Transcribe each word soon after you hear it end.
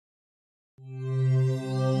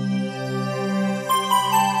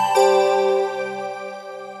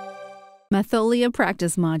Matholia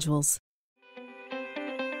Practice modules.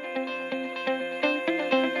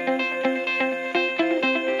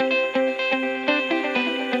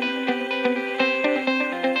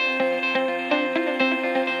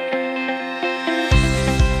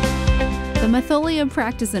 The Matholia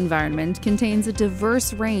Practice environment contains a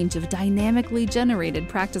diverse range of dynamically generated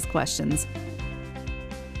practice questions.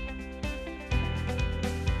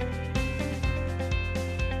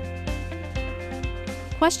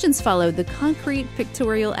 Questions follow the concrete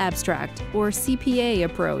pictorial abstract, or CPA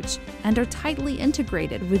approach, and are tightly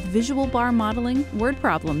integrated with visual bar modeling, word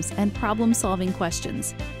problems, and problem-solving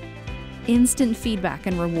questions. Instant feedback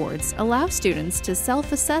and rewards allow students to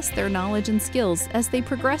self-assess their knowledge and skills as they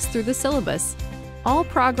progress through the syllabus. All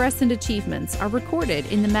progress and achievements are recorded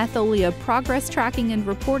in the Matholia Progress Tracking and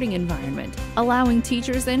Reporting environment, allowing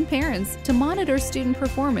teachers and parents to monitor student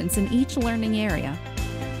performance in each learning area.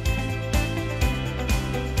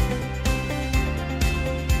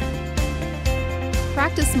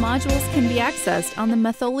 Practice modules can be accessed on the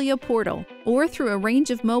Matholia portal or through a range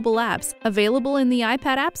of mobile apps available in the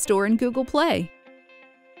iPad App Store and Google Play.